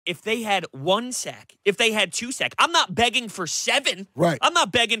if they had 1 sack, if they had 2 sack, I'm not begging for 7. Right. I'm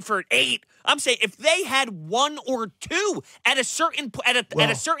not begging for 8. I'm saying if they had 1 or 2 at a certain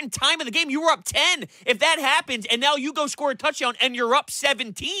time of the game, you were up 10. If that happens and now you go score a touchdown and you're up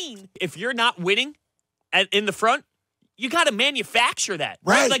 17, if you're not winning in the front, you got to manufacture that.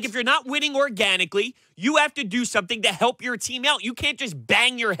 Right. Like if you're not winning organically, you have to do something to help your team out. You can't just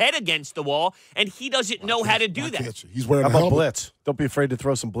bang your head against the wall, and he doesn't know how to do that. He's wearing How a about helmet. blitz? Don't be afraid to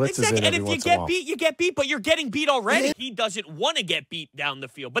throw some blitzes Exactly. in And every if you once in a get while. beat, you get beat, but you're getting beat already. He doesn't want to get beat down the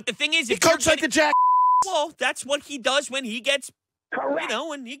field. But the thing is, He if you're coached like the Jack. well, that's what he does when he gets,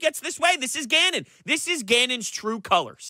 when he gets this way. This is Gannon. This is Gannon's true colors.